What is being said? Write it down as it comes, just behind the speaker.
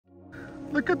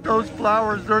Look at those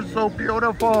flowers, they're so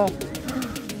beautiful.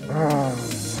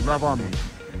 Oh, love them.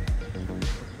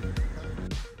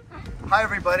 Hi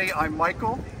everybody, I'm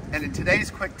Michael, and in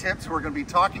today's quick tips we're going to be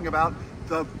talking about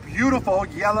the beautiful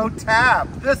yellow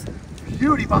tab, this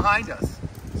beauty behind us.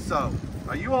 So,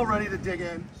 are you all ready to dig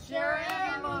in? Sure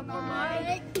am,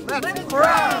 Mike. Let's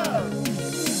grow!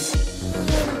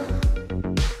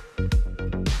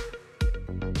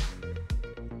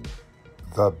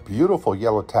 The beautiful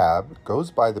yellow tab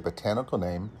goes by the botanical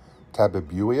name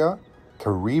Tabebuia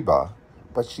Caraiba,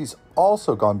 but she's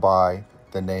also gone by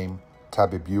the name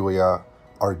Tabebuia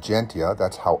argentea.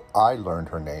 That's how I learned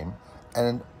her name.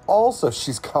 And also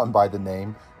she's gone by the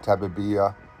name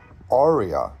Tabebuia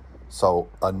aurea. So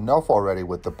enough already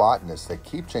with the botanists. They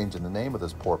keep changing the name of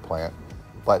this poor plant,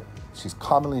 but she's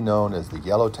commonly known as the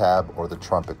yellow tab or the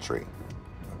trumpet tree.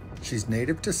 She's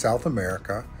native to South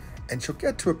America, and she'll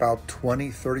get to about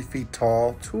 20-30 feet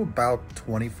tall to about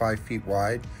 25 feet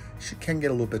wide. She can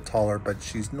get a little bit taller, but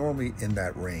she's normally in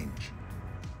that range.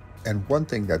 And one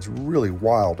thing that's really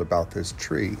wild about this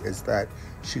tree is that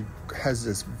she has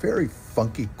this very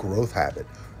funky growth habit.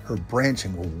 Her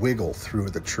branching will wiggle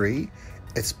through the tree.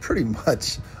 It's pretty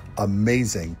much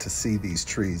amazing to see these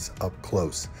trees up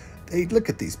close. Look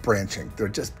at these branching. They're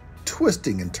just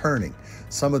twisting and turning.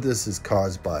 Some of this is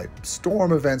caused by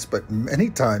storm events, but many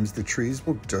times the trees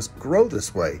will just grow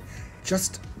this way.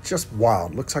 Just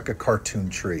wild. Looks like a cartoon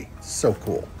tree. So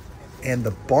cool. And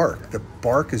the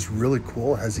bark is really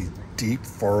cool. It has these deep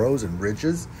furrows and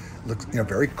ridges. Looks,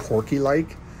 very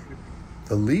corky-like.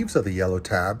 The leaves of the yellow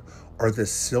tab are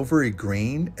this silvery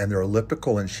green, and they're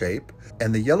elliptical in shape.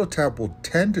 And the yellow tab will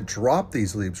tend to drop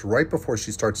these leaves right before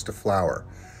she starts to flower.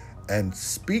 And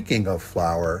speaking of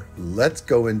flower, let's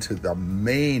go into the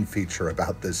main feature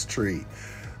about this tree.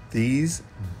 These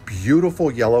beautiful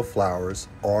yellow flowers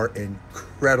are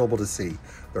incredible to see.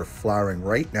 They're flowering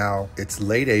right now. It's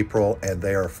late April and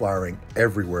they are flowering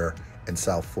everywhere in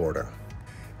South Florida.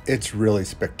 It's really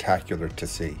spectacular to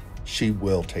see. She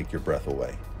will take your breath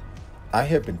away. I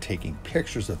have been taking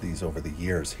pictures of these over the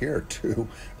years. Here are two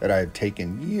that I had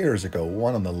taken years ago.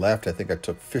 One on the left, I think I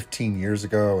took 15 years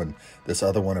ago, and this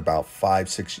other one about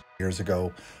 5-6 years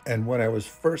ago. And when I was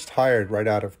first hired right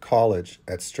out of college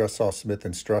at Stressall Smith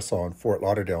and Stressall in Fort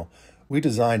Lauderdale, we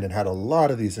designed and had a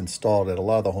lot of these installed at a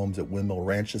lot of the homes at Windmill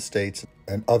Ranch Estates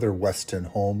and other Weston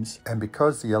homes. And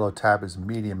because the yellow tab is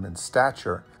medium in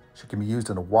stature, she can be used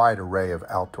in a wide array of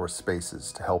outdoor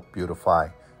spaces to help beautify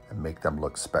and make them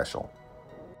look special.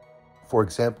 For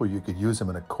example, you could use them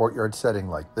in a courtyard setting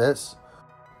like this,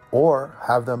 or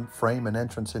have them frame an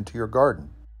entrance into your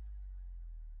garden.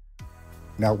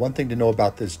 Now, one thing to know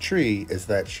about this tree is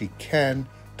that she can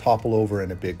topple over in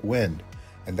a big wind.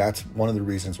 And that's one of the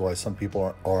reasons why some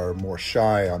people are more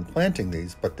shy on planting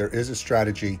these, but there is a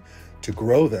strategy to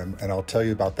grow them, and I'll tell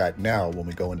you about that now when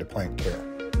we go into plant care.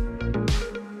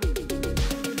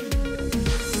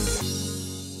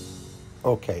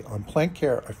 Okay, on plant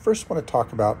care, I first want to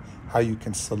talk about how you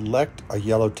can select a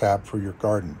yellow tab for your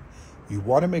garden. You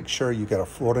want to make sure you get a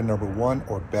Florida #1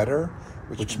 or better,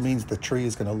 which means the tree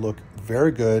is going to look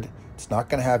very good. It's not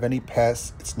going to have any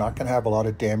pests. It's not going to have a lot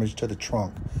of damage to the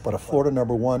trunk. But a Florida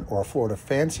 #1 or a Florida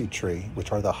Fancy tree,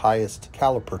 which are the highest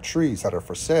caliber trees that are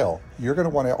for sale, you're going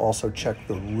to want to also check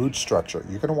the root structure.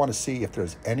 You're going to want to see if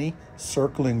there's any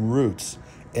circling roots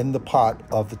in the pot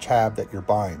of the tab that you're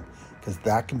buying, because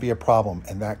that can be a problem,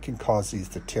 and that can cause these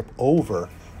to tip over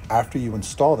after you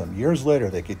install them. Years later,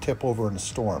 they could tip over in a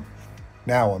storm.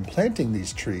 Now, in planting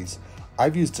these trees,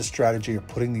 I've used a strategy of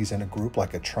putting these in a group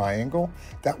like a triangle.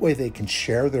 That way they can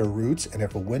share their roots, and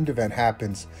if a wind event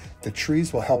happens, the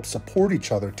trees will help support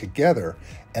each other together,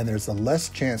 and there's a less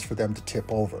chance for them to tip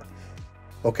over.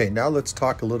 Okay, now let's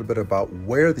talk a little bit about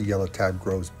where the yellow tab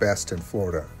grows best in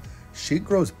Florida. She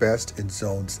grows best in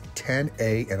zones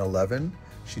 10A and 11.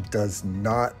 She does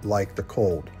not like the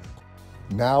cold.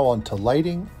 Now on to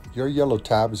lighting. Your yellow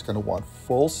tab is going to want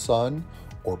full sun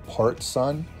or part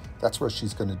sun. That's where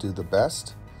she's going to do the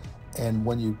best. And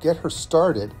when you get her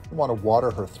started, you want to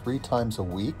water her 3 times a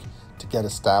week to get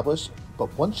established.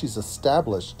 But once she's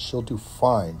established, she'll do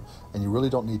fine. And you really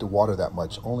don't need to water that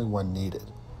much, only when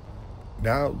needed.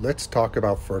 Now let's talk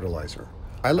about fertilizer.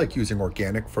 I like using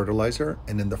organic fertilizer,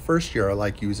 and in the first year I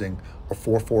like using a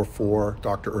 444,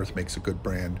 Dr. Earth makes a good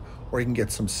brand, or you can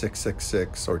get some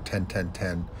 666 or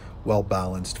 10-10-10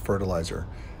 well-balanced fertilizer.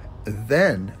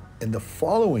 Then in the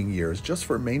following years, just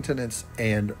for maintenance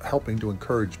and helping to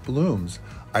encourage blooms,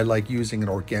 I like using an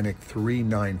organic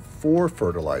 394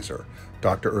 fertilizer.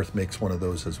 Dr. Earth makes one of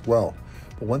those as well.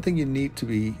 But one thing you need to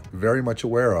be very much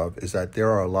aware of is that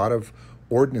there are a lot of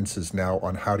ordinances now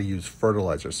on how to use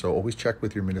fertilizer. So always check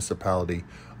with your municipality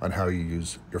on how you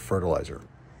use your fertilizer.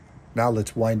 Now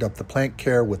let's wind up the plant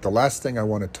care with the last thing I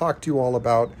want to talk to you all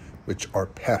about, which are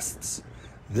pests.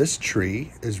 This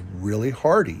tree is really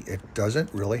hardy. It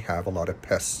doesn't really have a lot of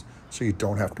pests, so you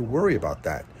don't have to worry about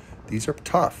that. These are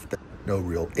tough. No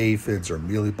real aphids or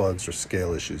mealybugs or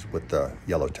scale issues with the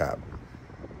yellow tab.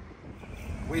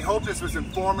 We hope this was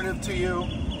informative to you,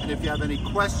 and if you have any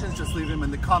questions, just leave them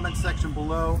in the comment section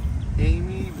below.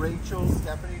 Amy, Rachel,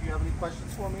 Stephanie, do you have any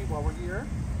questions for me while we're here?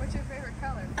 What's your favorite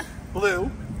color?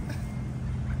 Blue.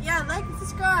 Yeah, like and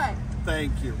subscribe.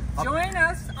 Thank you. Join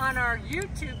us on our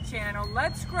YouTube channel,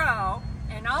 Let's Grow,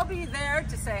 and I'll be there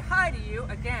to say hi to you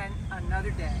again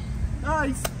another day.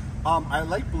 Nice. I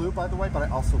like blue, by the way, but I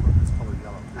also love this color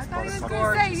yellow. I thought he was Gorgeous.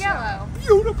 going to say yellow.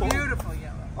 Beautiful. Beautiful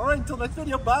yellow. All right, until next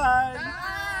video. Bye.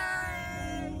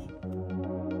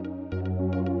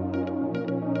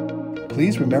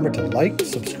 Please remember to like,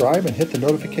 subscribe, and hit the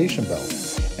notification bell.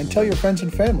 And tell your friends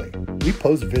and family. We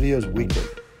post videos weekly.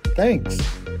 Thanks.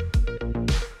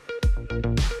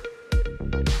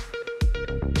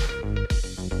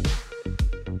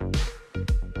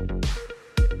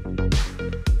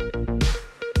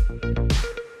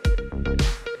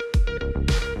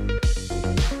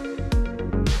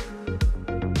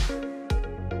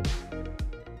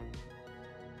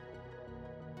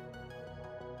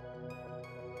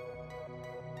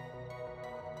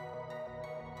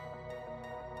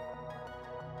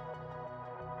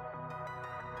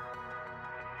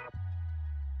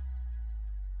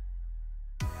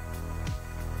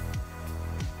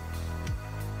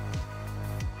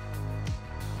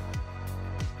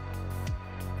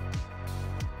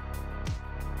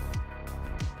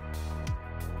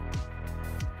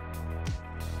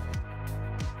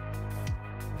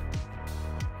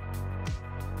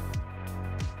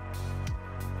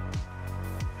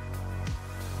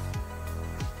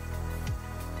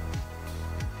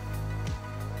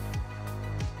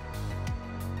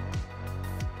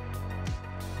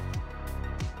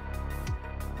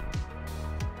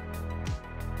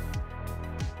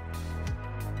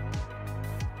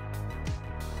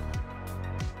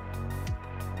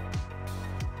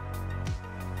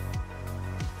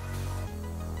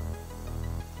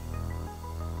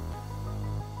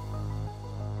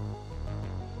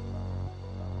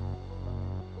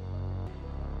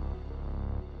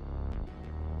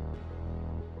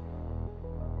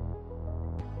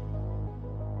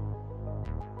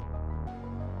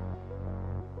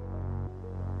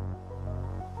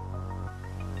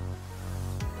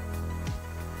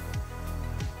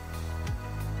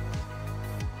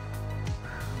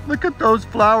 Look at those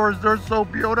flowers, they're so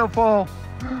beautiful.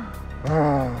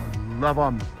 Oh, love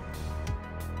them.